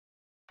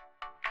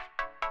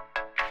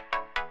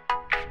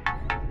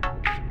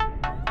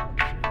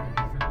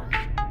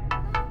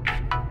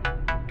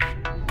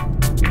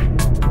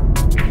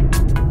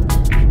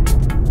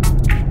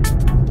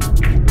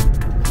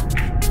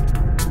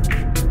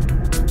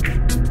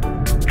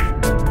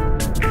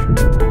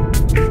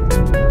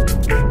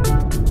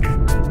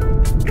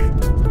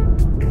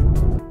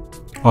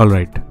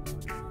Alright,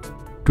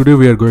 today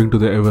we are going to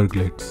the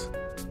Everglades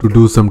to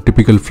do some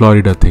typical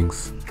Florida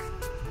things.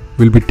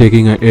 We'll be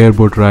taking an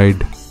airboat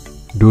ride,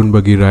 dune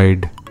buggy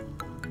ride,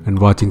 and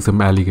watching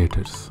some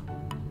alligators.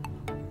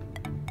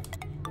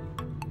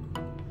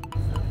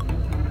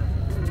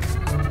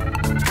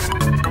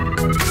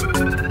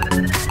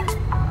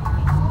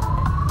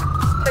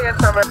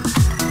 Ticket number.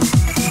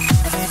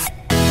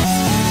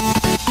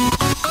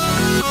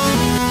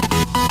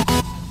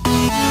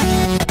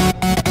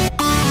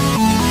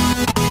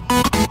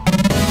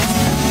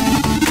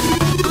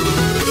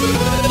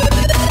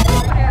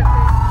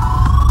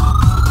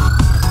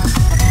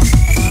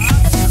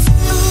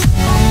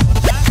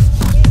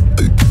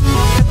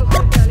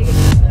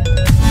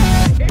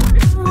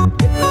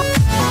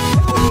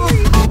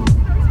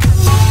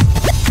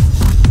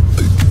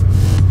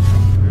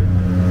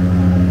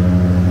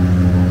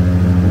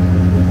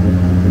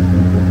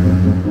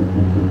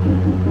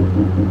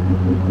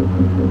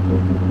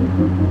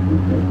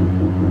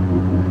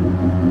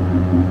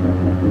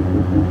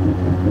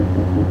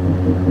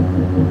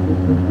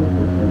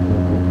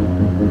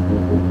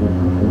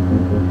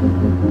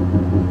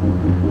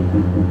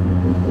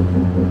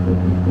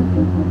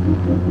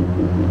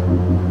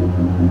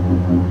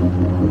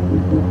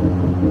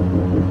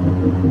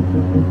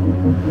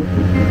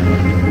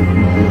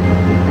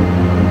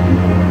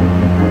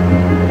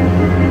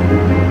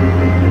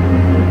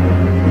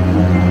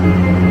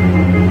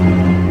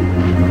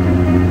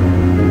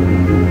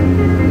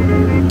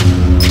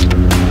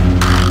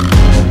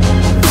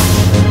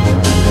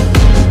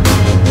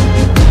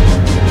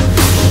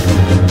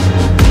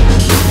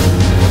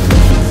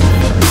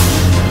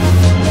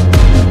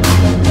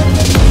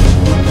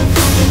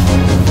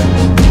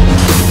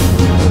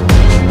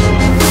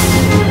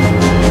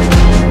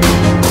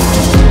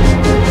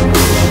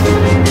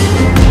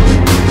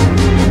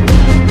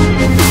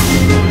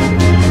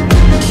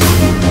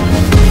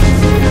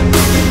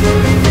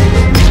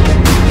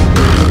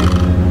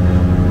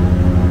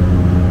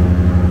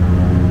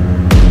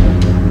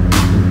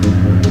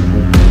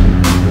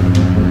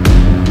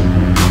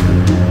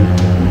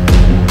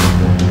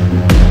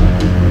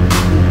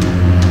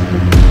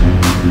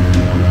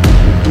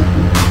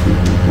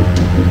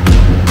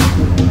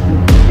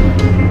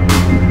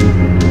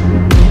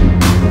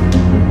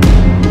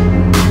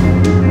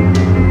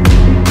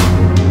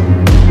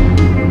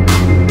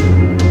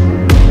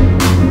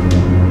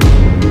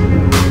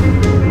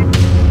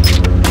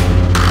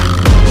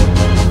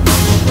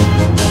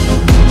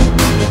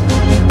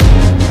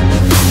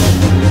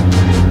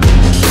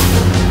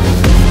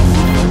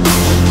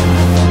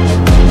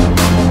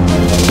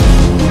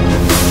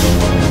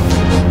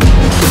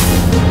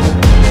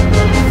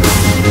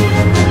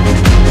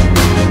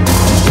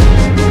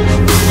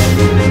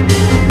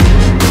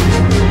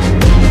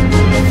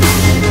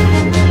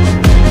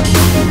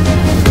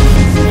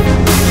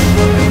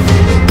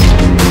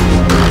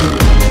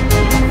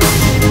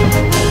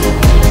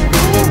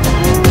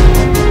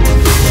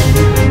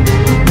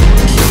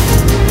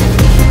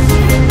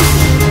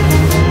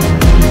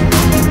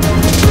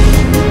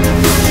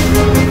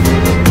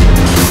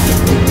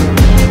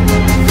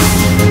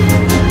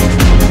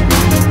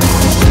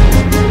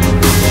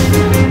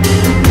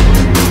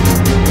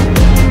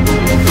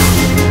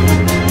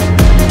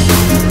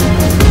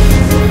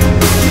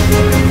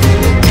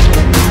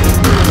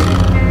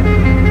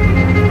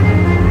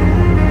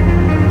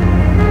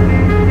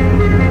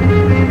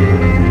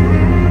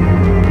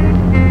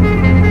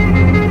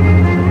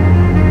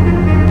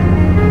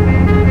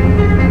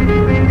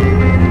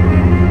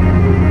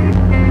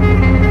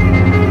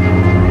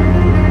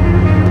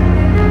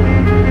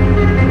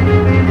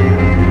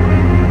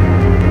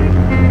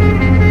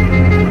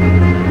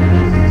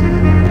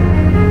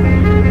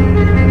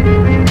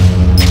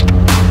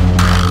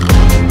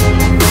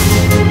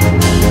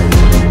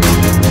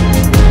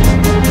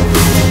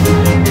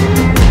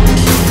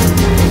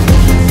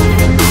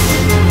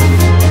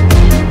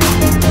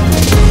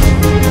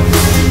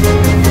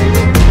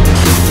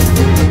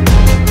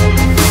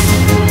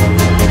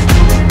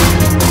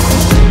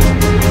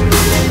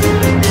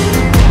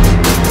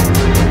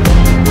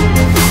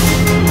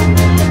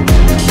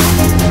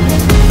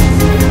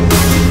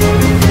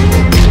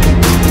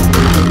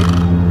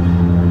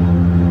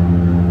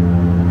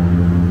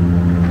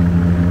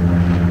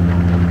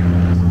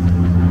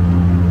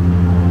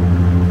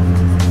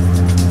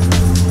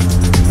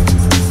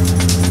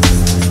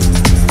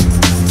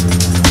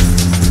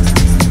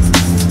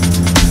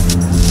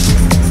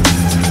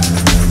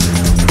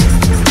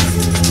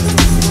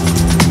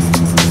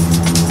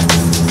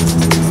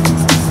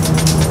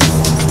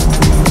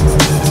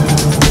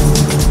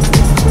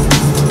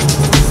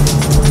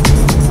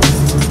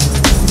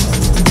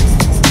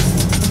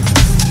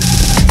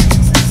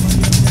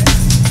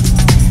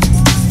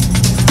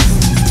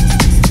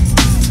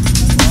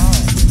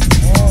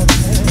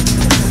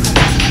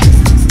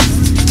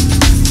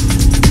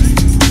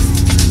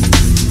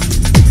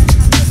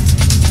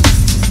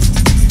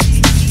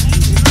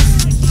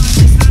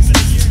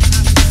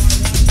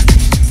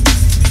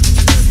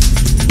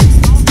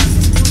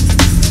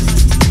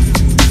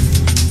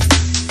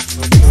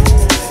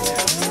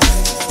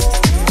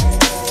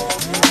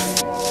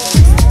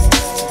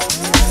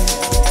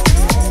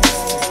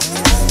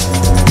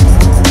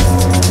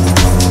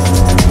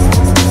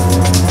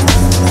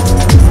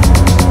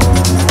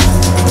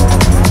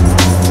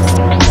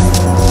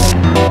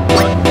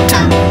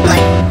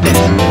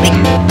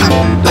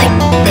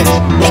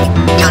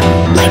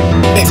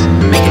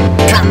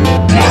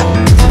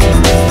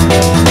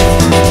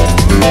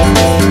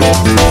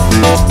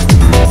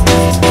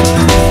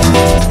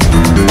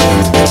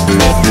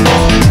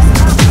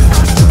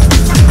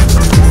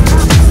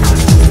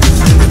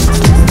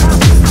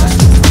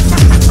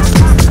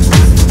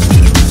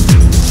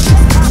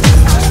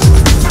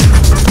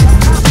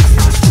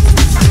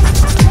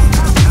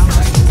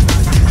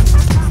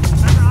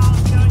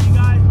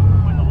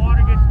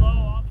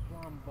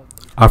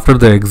 After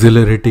the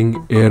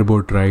exhilarating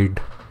airboat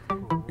ride,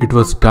 it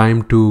was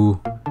time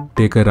to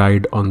take a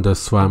ride on the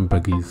swamp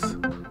buggies.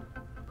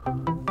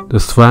 The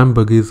swamp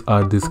buggies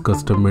are these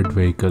custom-made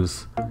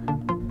vehicles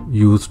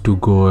used to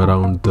go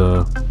around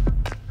the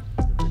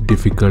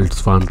difficult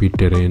swampy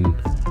terrain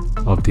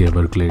of the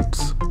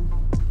Everglades.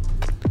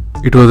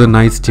 It was a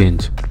nice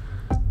change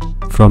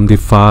from the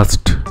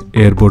fast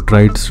airboat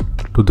rides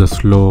to the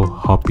slow,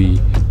 hoppy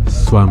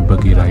swamp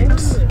buggy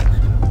rides.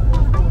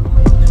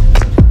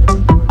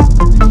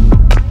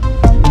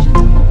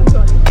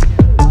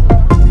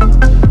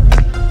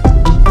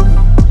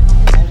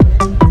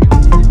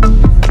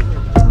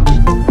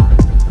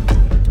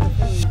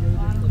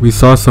 We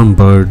saw some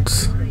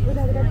birds,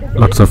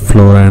 lots of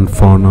flora and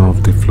fauna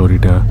of the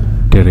Florida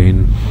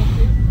terrain.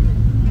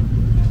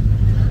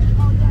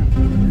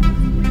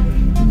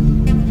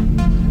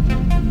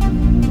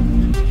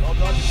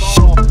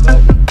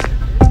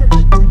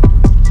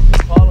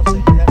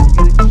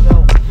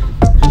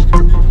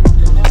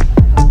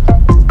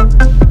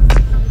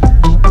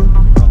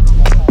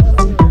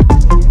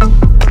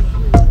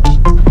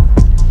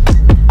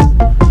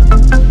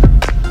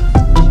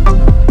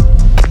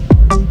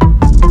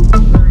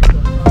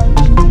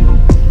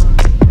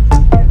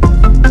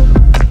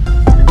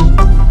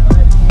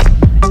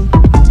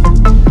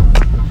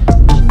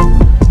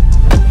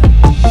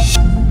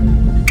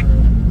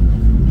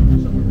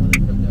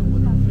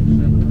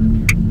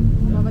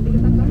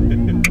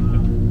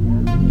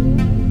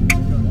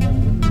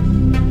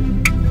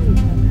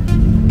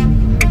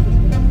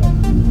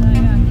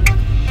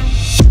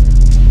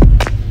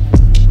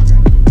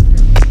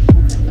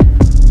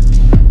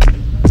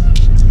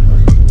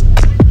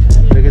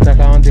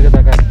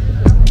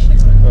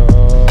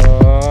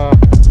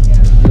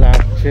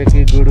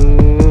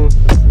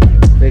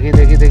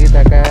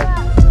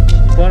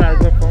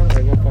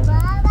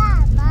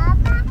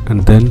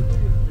 And then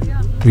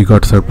we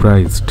got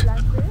surprised.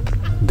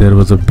 There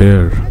was a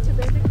bear.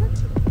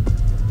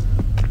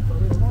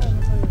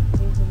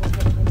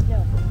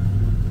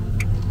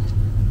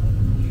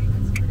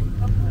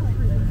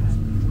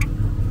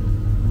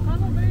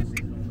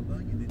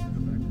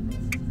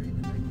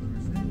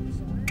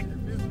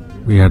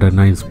 We had a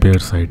nice bear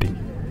sighting.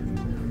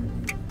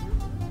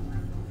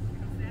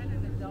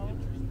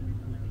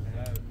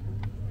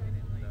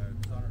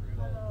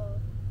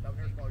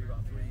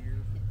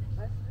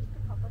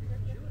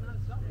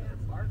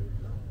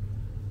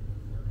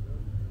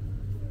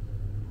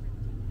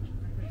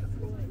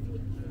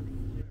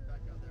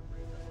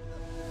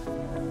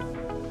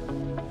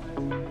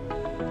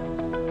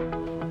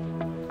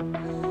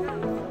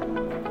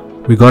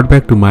 We got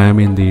back to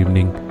Miami in the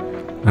evening,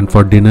 and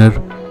for dinner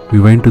we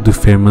went to the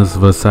famous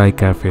Versailles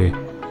cafe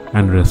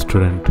and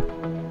restaurant.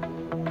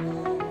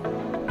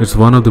 It's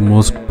one of the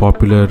most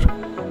popular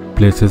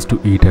places to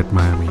eat at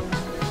Miami.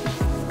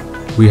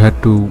 We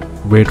had to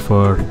wait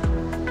for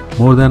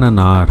more than an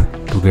hour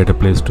to get a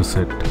place to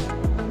sit.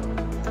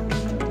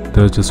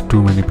 There were just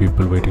too many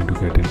people waiting to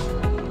get in.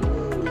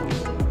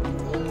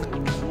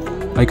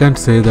 I can't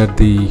say that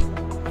the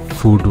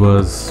food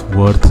was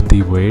worth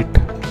the wait.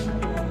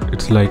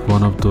 It's like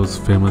one of those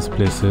famous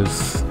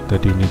places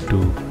that you need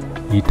to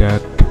eat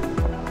at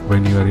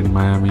when you are in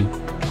Miami.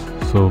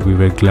 So we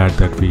were glad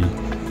that we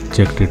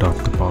checked it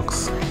off the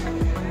box.